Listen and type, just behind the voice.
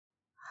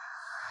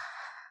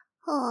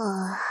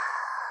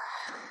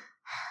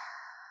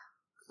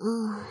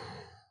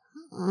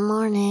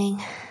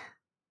Morning.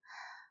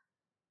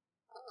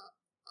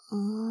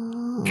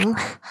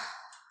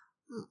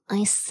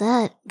 I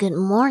said good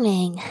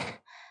morning.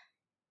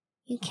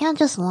 You can't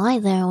just lie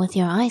there with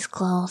your eyes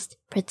closed,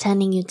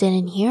 pretending you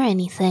didn't hear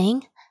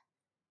anything.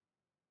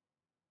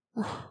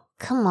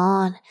 Come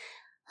on,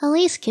 at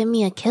least give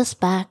me a kiss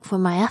back for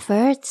my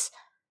efforts.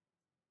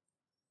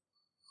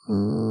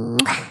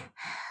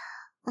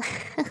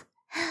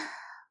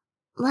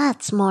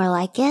 That's more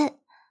like it.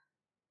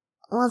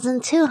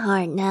 Wasn't too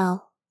hard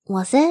now,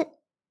 was it?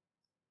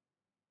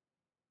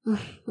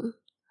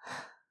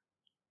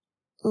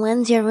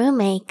 When's your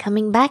roommate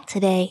coming back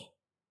today?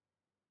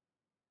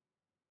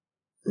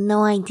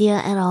 No idea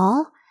at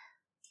all?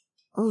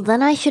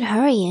 Then I should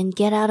hurry and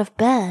get out of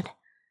bed.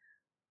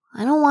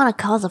 I don't want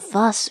to cause a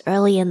fuss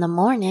early in the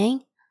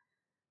morning.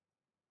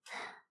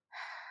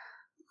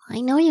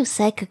 I know you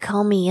said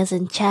Kokomi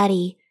isn't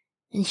chatty,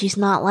 and she's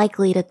not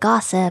likely to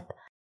gossip,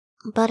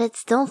 but it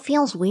still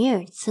feels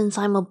weird since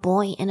I'm a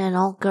boy in an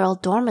all-girl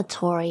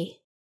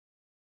dormitory.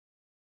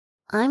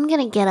 I'm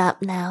gonna get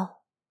up now,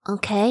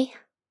 okay?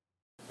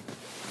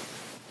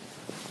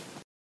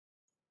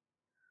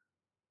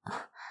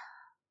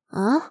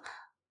 Huh?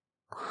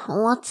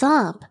 What's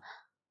up?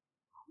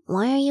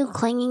 Why are you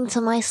clinging to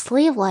my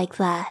sleeve like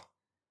that?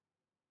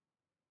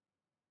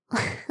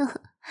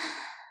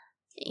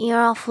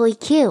 You're awfully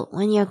cute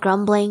when you're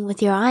grumbling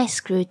with your eyes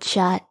screwed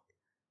shut.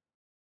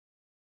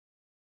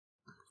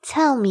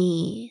 Tell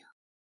me,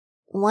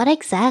 what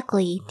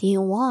exactly do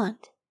you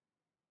want?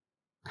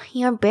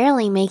 You're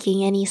barely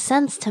making any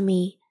sense to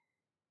me,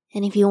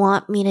 and if you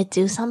want me to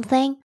do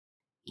something,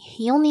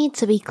 you'll need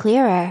to be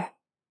clearer.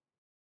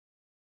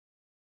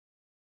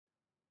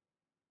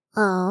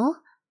 Oh?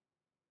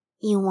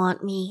 You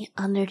want me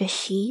under the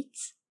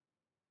sheets?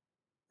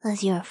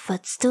 As your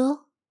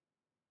footstool?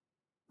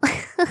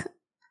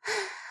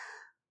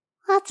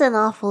 That's an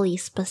awfully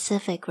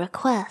specific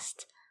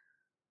request.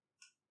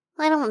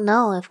 I don't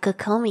know if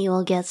Kokomi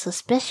will get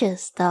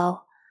suspicious,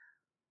 though.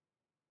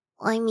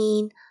 I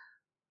mean,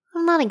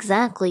 I'm not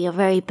exactly a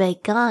very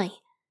big guy,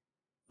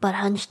 but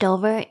hunched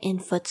over in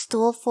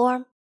footstool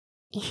form,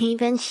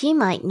 even she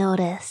might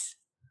notice.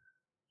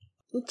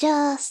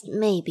 Just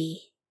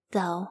maybe,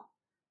 though.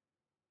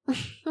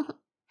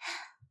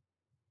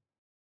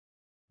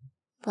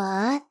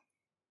 But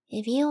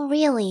if you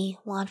really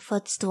want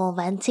Footstool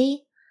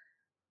Venti,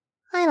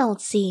 I don't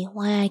see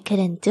why I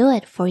couldn't do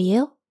it for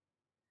you.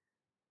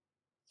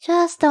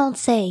 Just don't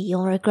say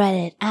you'll regret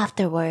it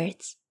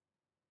afterwards.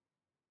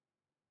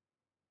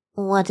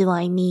 What do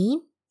I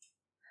mean?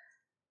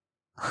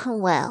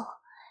 Well,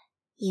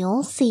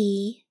 you'll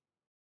see.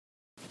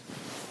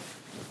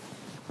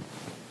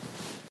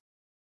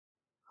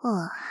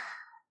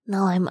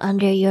 Now I'm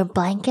under your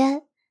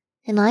blanket,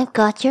 and I've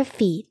got your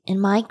feet in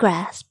my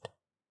grasp.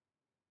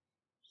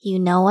 You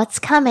know what's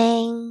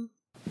coming.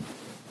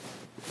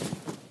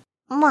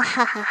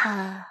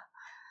 Mwahaha.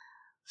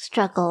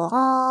 Struggle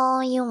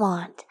all you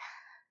want.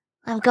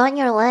 I've got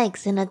your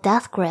legs in a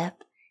death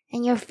grip,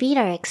 and your feet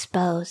are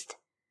exposed.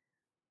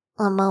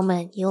 The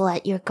moment you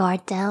let your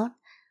guard down,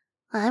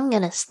 I'm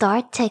gonna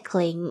start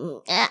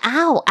tickling.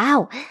 Ow,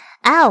 ow,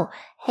 ow!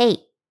 Hey,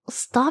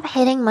 stop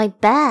hitting my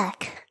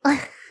back.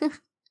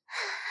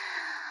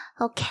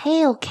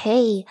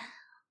 Okay.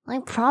 I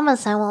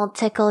promise I won't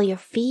tickle your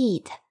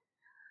feet.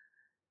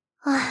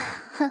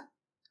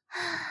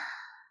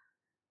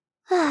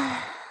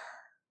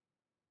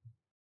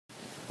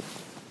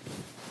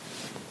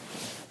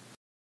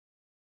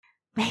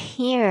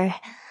 Here,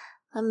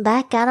 I'm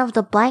back out of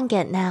the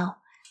blanket now,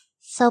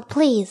 so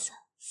please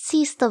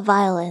cease the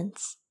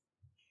violence.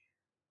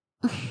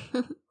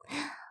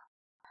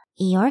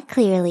 You're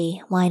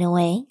clearly wide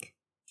awake.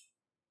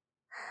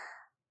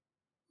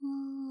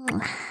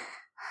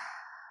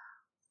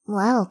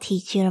 That'll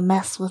teach you to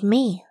mess with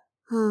me,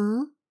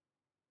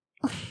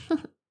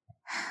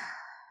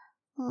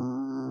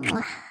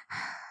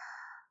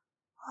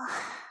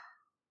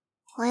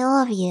 I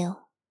love you.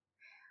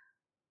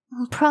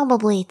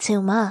 Probably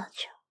too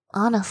much,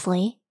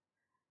 honestly.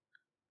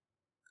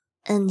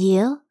 And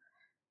you?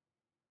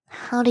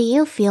 How do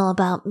you feel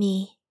about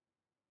me?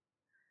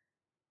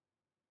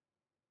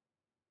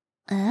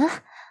 I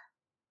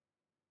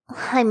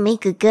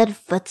make a good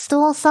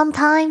footstool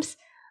sometimes?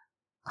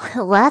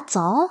 That's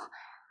all?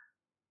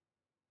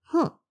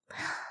 I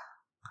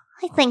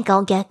think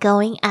I'll get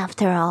going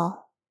after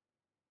all.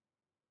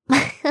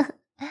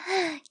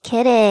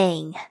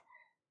 Kidding.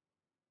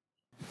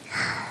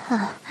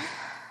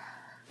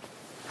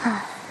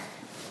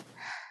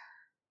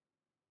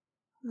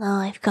 Now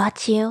I've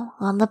got you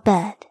on the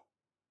bed,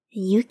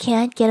 and you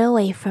can't get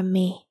away from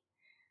me.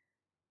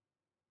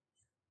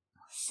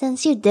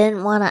 Since you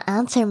didn't want to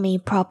answer me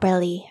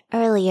properly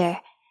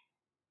earlier,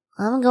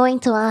 I'm going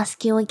to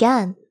ask you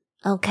again,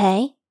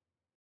 okay?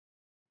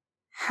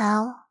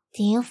 How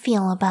do you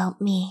feel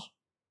about me?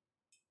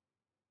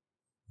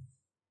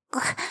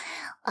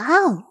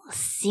 Ow,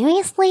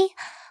 seriously?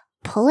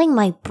 Pulling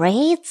my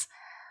braids?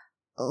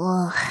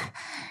 Ugh,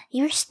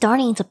 you're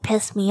starting to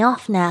piss me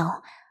off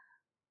now.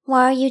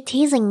 Why are you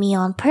teasing me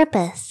on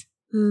purpose,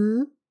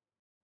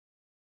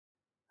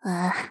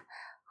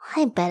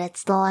 I bet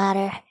it's the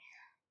latter.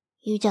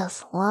 You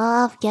just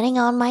love getting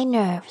on my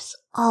nerves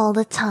all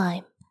the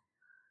time.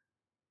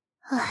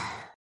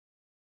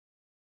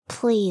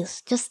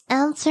 Please, just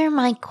answer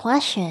my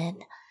question.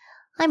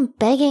 I'm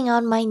begging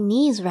on my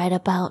knees right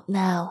about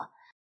now.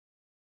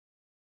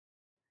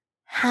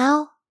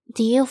 How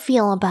do you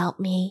feel about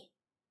me?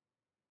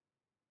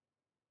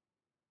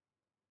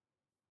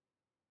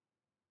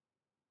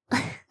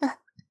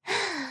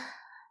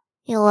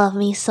 You love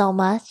me so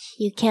much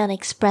you can't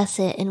express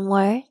it in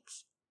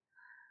words?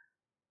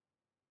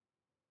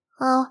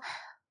 Oh,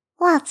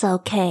 that's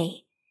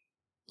okay.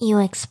 You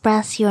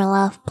express your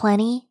love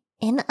plenty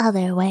in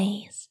other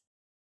ways.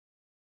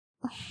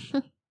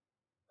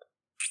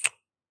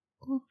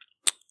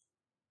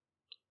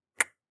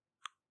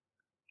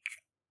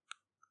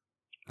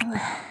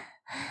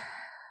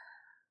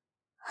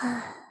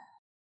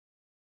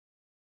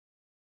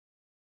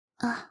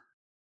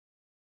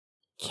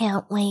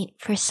 Can't wait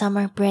for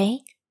summer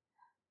break?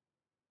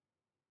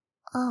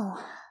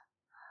 Oh.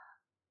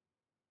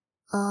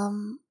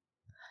 I'm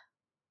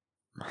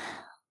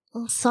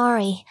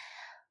sorry.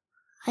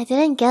 I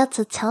didn't get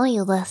to tell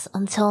you this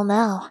until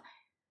now.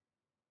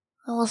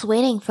 I was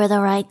waiting for the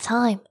right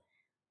time,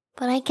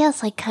 but I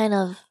guess I kind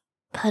of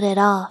put it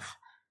off.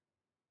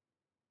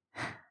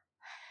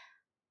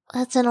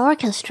 It's an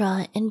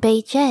orchestra in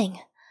Beijing.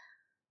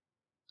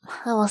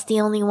 I was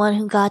the only one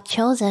who got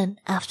chosen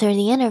after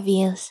the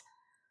interviews.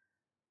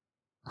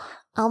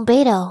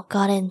 Albedo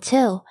got in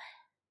too,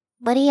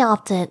 but he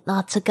opted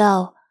not to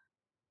go.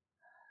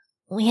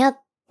 We had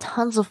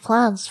tons of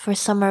plans for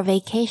summer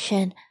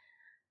vacation,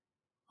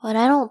 but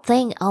I don't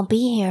think I'll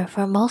be here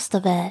for most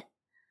of it.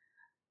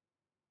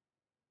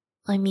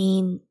 I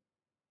mean,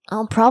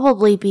 I'll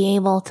probably be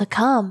able to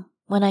come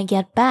when I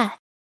get back,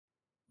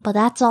 but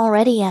that's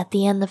already at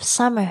the end of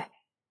summer.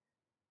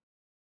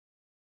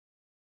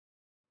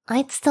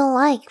 I'd still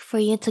like for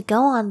you to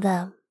go on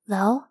them,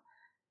 though.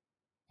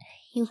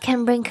 You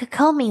can bring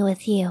Kokomi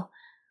with you,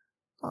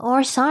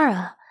 or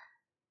Sarah,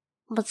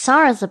 but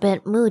Sarah's a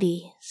bit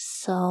moody,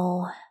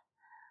 so...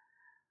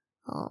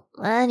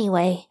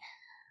 Anyway,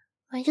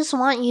 I just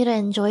want you to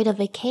enjoy the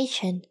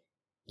vacation,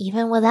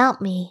 even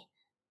without me.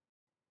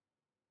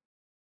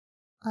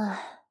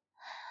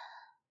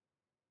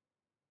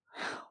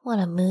 What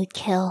a mood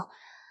kill.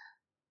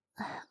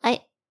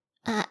 I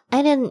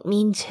didn't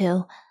mean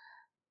to.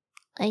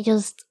 I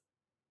just...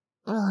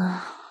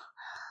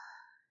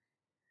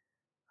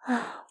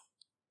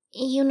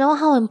 You know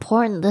how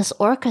important this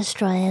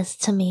orchestra is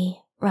to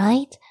me,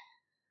 right?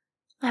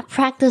 I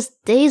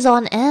practiced days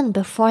on end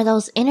before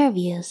those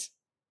interviews.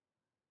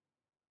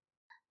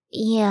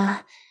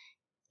 Yeah,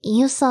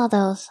 you saw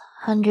those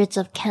hundreds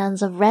of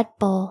cans of Red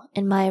Bull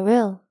in my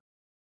room.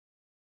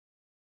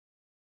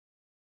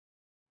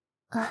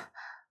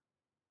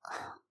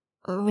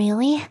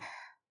 Really?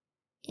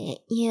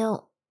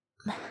 You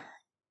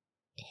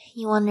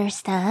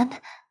understand?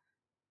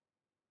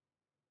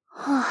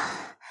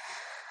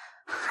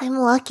 I'm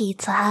lucky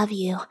to have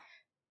you.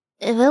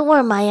 If it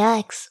were my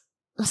ex,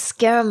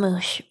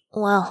 Scaramouche,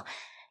 well,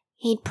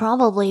 he'd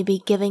probably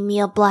be giving me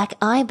a black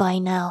eye by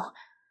now.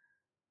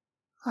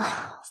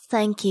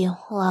 Thank you,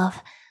 love.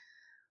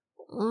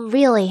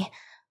 Really,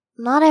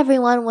 not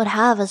everyone would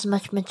have as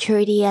much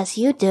maturity as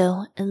you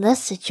do in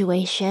this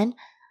situation.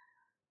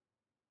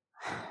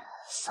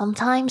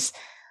 Sometimes,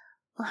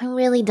 I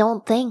really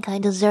don't think I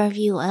deserve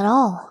you at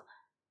all.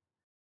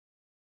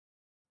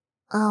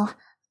 Oh,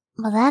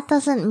 but that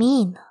doesn't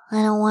mean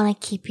I don't want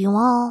to keep you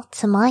all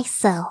to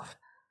myself.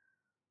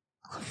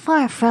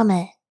 Far from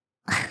it.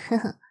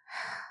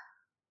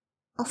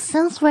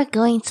 Since we're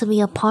going to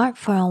be apart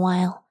for a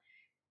while,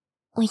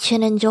 we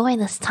should enjoy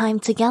this time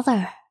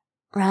together,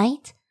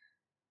 right?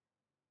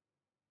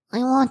 I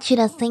want you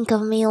to think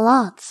of me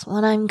lots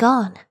when I'm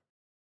gone.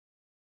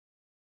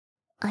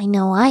 I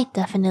know I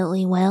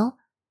definitely will.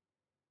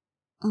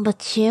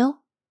 But you?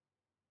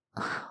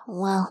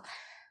 Well,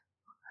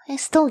 I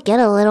still get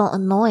a little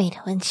annoyed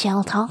when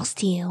Xiao talks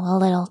to you a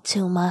little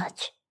too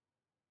much.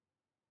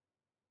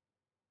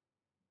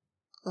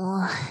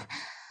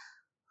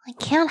 I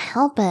can't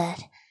help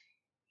it.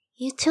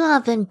 You two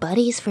have been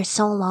buddies for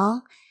so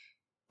long,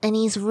 and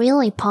he's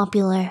really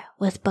popular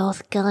with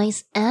both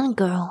guys and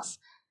girls.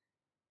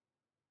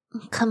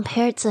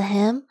 Compared to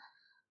him,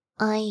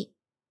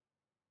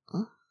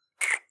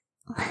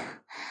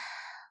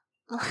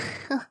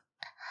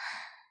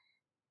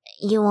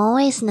 You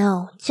always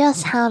know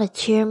just how to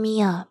cheer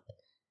me up.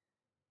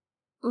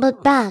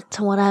 But back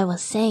to what I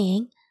was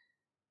saying.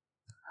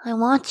 I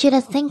want you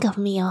to think of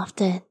me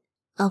often,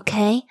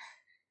 okay?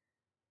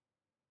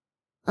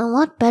 And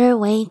what better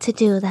way to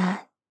do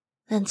that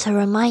than to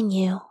remind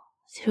you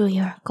through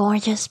your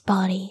gorgeous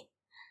body,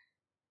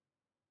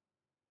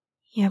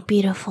 your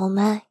beautiful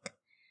neck,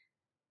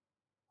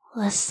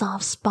 the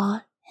soft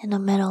spot in the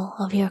middle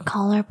of your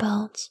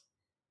collarbones,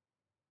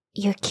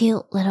 your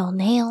cute little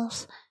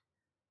nails,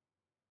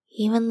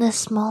 even this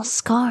small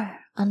scar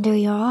under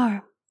your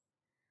arm.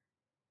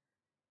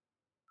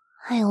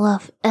 I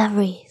love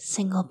every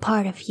single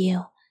part of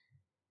you,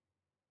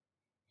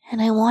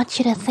 and I want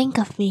you to think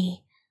of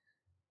me,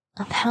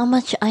 of how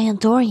much I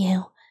adore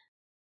you.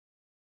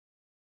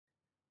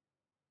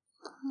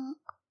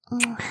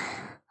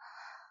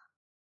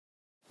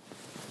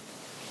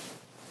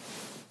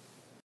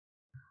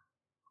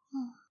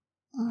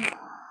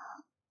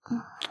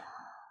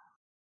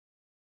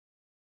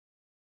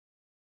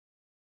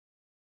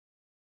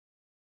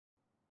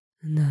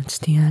 And that's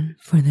the end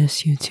for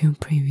this YouTube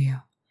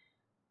preview.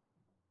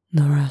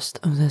 The rest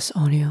of this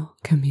audio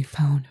can be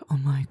found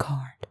on my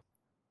card.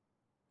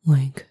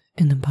 Link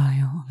in the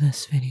bio of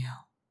this video.